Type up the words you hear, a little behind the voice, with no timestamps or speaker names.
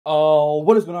Oh,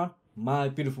 what is going on, my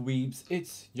beautiful weebs?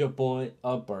 It's your boy,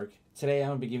 Burke. Today I'm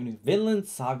going to be giving you Vinland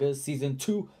Saga Season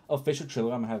 2 official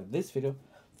trailer. I'm going to have this video.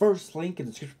 First link in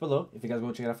the description below if you guys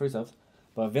want to check it out for yourselves.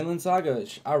 But Vinland Saga,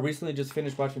 I recently just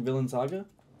finished watching Vinland Saga.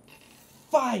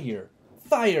 Fire!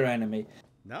 Fire anime.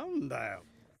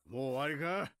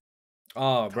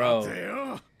 Oh, bro.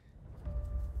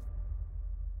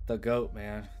 The GOAT,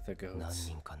 man. The GOAT.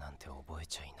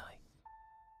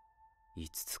 5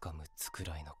つか6つく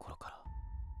らいの頃から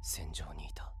戦場にい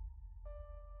た。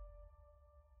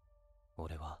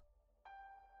俺は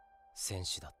戦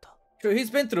士だった。 Sure,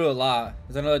 he's been through a lot.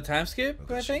 Is that another time skip,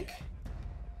 I think?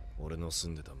 俺の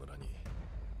住んでた村に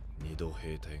2度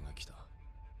兵隊が来た。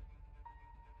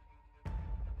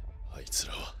あいつ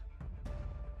らは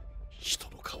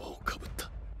人の皮をかぶった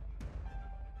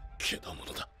けだも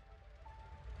のだ。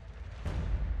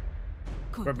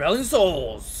 Rebellion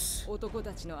Souls! 男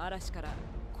たちの嵐から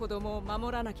子供を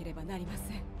守らなければなりま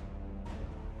せん。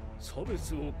差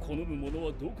別を好む者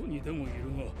はどこにでもいる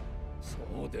が、そ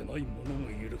うでない者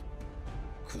がいる。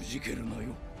くじけるな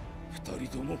よ、二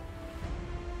人とも。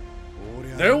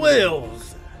Their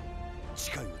wills!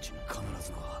 近いうちに必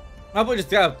ずな。 My boy just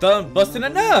got done busting a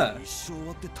nut! 一生終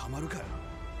わってたまるかよ。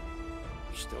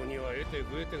人には得て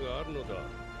増えてがあるのだ。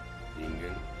人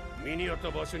間、身に合っ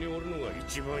た場所におるのが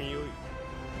一番良い。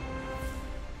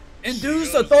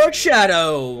 Induce a dark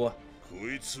shadow! こ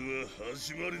いつは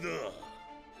始まりだ。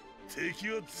敵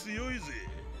は強いぜ。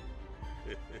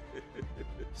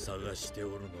探して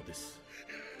おるのです。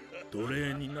奴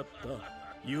隷になった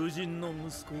友人の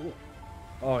息子を。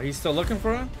 Oh, he's still looking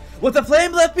for him? With the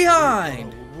flame left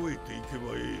behind! 覚えていけ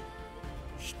ばいい。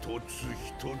一つ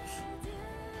一つ。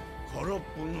空っ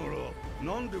ぽなら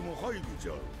何でも入るじ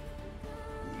ゃろ。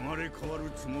生まれ変わる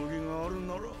つもりがある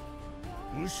なら。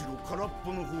 むしろ空っ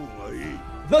ぽの方がいい。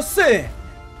 The Sin!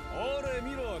 ほれ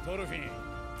見ろ、トルフィン。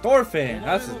 Thorfinn,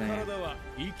 that's his name. 体は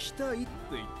生きたいって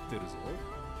言ってるぞ。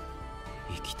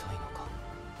生きたいのか。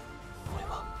俺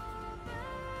は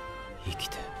生き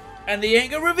て And the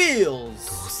anger reveals! どう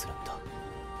するんだ。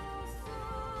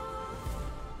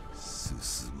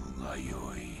進むが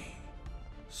よい。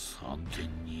三点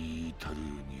に至る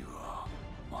には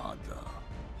まだ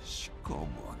しこ骨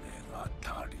が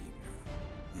足りぬ。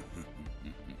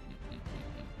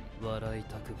 笑い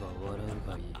たくば笑う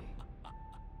がいい。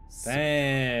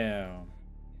 Damn.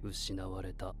 失わ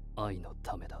れた愛の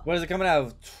ためだ。 What is it coming out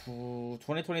of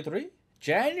 2023?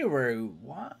 January.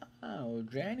 Wow,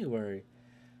 January.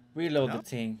 Reload the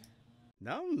thing.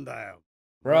 なんだよ。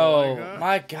 Bro,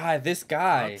 my god, this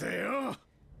guy.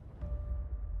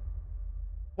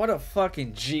 What a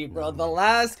fucking G, bro. The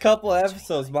last couple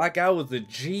episodes, my guy was a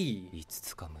G. 5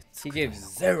つか6つ He くらい gave の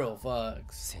zero fucks.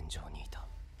 戦場にいた。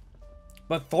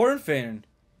 But Thorfinn,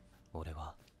 俺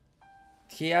は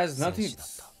he has nothing.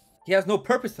 He has no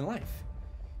purpose in life.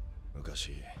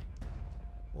 昔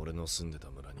俺の住んでた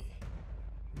村に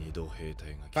2度兵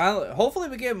隊が来た。 Finally, hopefully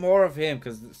we get more of him,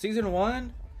 because season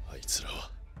 1, あいつらは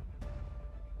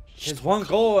his one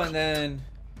goal, and then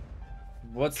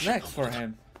what's next for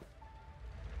him?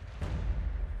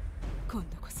 今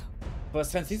度こそ But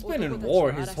since he's been in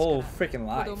war his whole freaking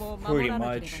life, pretty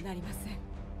much,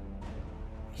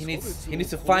 he needs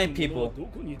to find people.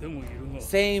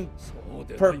 Same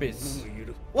purpose.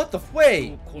 What the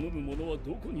wait?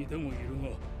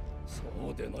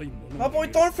 My boy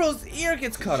Thornfield's ear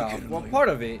gets cut off. Well, part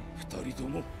of it.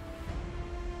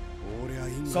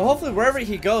 So hopefully wherever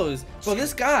he goes, but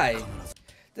this guy's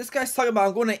talking about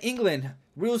I'm going to England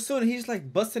real soon. He's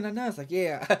like busting a nut. Like,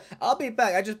 yeah, I'll be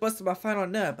back. I just busted my final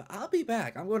nut, but I'll be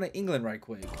back. I'm going to England right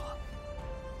quick.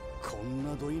 こん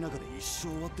など田舎で一生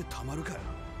終わってたまるかよ。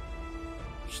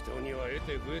人には得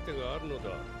て増えてがあるの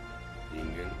だ。人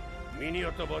間、身に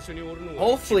合った場所におるのが。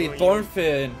 Hopefully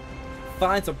Thorfinn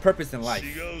finds a purpose in life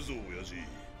違うぞ、親父。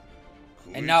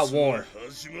 and not war.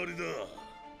 始まりだ。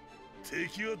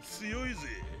敵は強いぜ。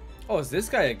 Oh, is this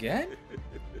guy again?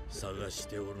 探し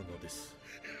ておるのです。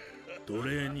奴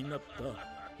隷になった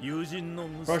友人の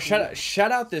息子。 Bro,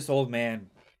 shout out this old man.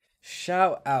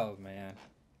 Shout out, man.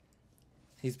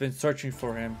 He's been searching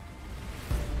for him.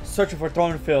 Searching for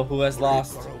Thornfield, who has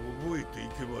lost. Who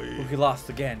he lost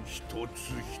again. 一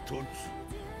つ一つ。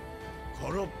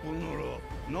空っぽなら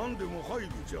何でも入る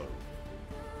じゃろ。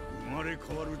生まれ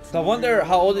変わるつ So I もり wonder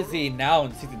how old is he now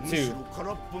in season むし 2? ろ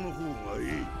空っぽの方がいい。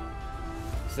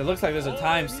 So it looks like there's a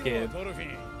time skip. トルフィ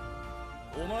ン、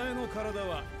お前の体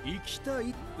は生きた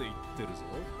いって言ってるぞ。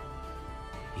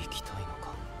生きたいの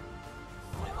か。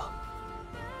俺は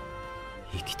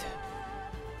生きて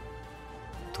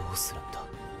どうするんだ。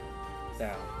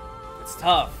 Damn. It's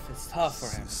tough. It's tough for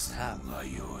him. It's tough. が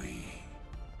よい。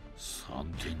3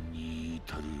点に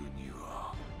至るに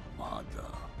はまだ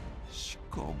し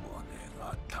こ骨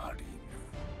が足り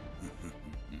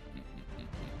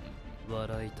ぬ。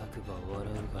笑いたくば笑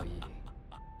うがいい。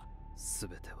す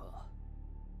べては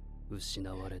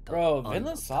失われた。Bro,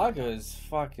 Vinland Saga is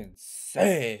fucking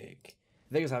sick.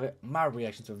 There you guys have it. My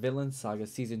reaction to Vinland Saga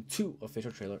Season 2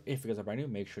 official trailer. If you guys are brand new,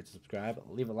 make sure to subscribe,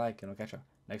 leave a like, and I'll catch you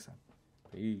next time.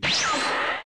 Peace.